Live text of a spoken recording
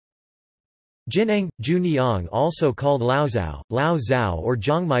Jiuniang, Jiuniang, also called Laozao, Lao Zhao or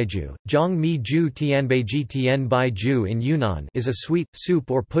Zhangmeiju, Zhangmeiju Tianbeiji Tianbaiju in Yunnan, is a sweet, soup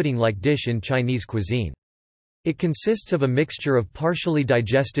or pudding-like dish in Chinese cuisine. It consists of a mixture of partially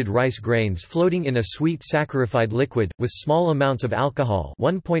digested rice grains floating in a sweet saccharified liquid, with small amounts of alcohol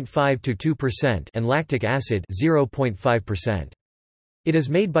 1.5 to 2% and lactic acid 0.5%. It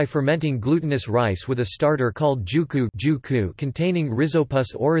is made by fermenting glutinous rice with a starter called juku containing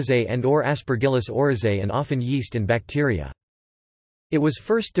Rhizopus oryzae and/or Aspergillus oryzae and often yeast and bacteria. It was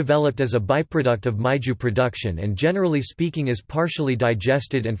first developed as a byproduct of maiju production and generally speaking is partially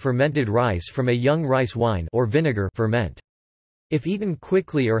digested and fermented rice from a young rice wine or vinegar ferment. If eaten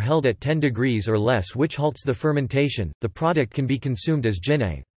quickly or held at 10 degrees or less, which halts the fermentation, the product can be consumed as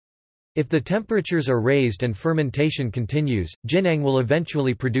jiuniang. If the temperatures are raised and fermentation continues, jiuniang will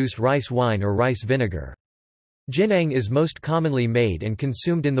eventually produce rice wine or rice vinegar. Jiuniang is most commonly made and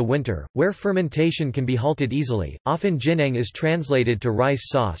consumed in the winter, where fermentation can be halted easily. Often jiuniang is translated to rice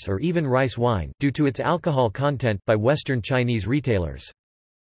sauce or even rice wine due to its alcohol content by Western Chinese retailers.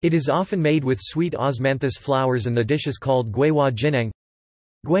 It is often made with sweet osmanthus flowers and the dish is called guihua jiuniang.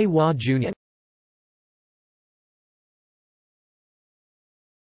 Guihua jiuniang.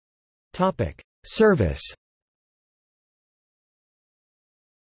 Service.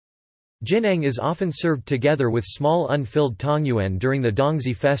 Jiuniang is often served together with small unfilled tongyuan during the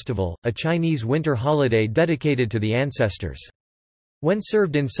Dongzi festival, a Chinese winter holiday dedicated to the ancestors. When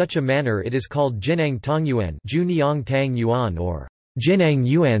served in such a manner it is called jiuniang tongyuan, Jiuniang tang yuan, or jiuniang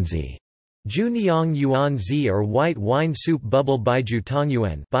yuanzi. Jiuniang yuanzi or white wine soup bubble baiju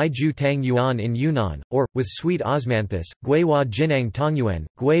tongyuan, baiju tang yuan in Yunnan, or, with sweet osmanthus, guihua jiuniang tongyuan,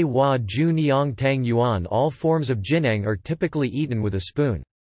 guihua jiuniang tang yuan. All forms of jiuniang are typically eaten with a spoon.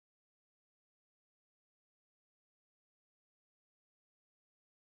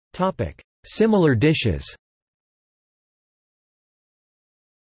 Similar dishes.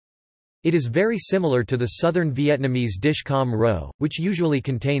 It is very similar to the southern Vietnamese dish cam ro, which usually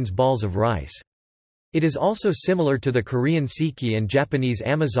contains balls of rice. It is also similar to the Korean siki and Japanese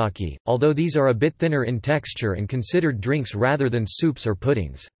amazake, although these are a bit thinner in texture and considered drinks rather than soups or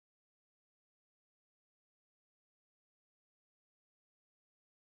puddings.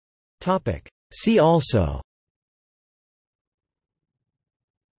 See also: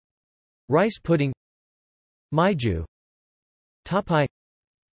 rice pudding, maiju, tapai,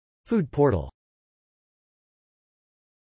 food portal.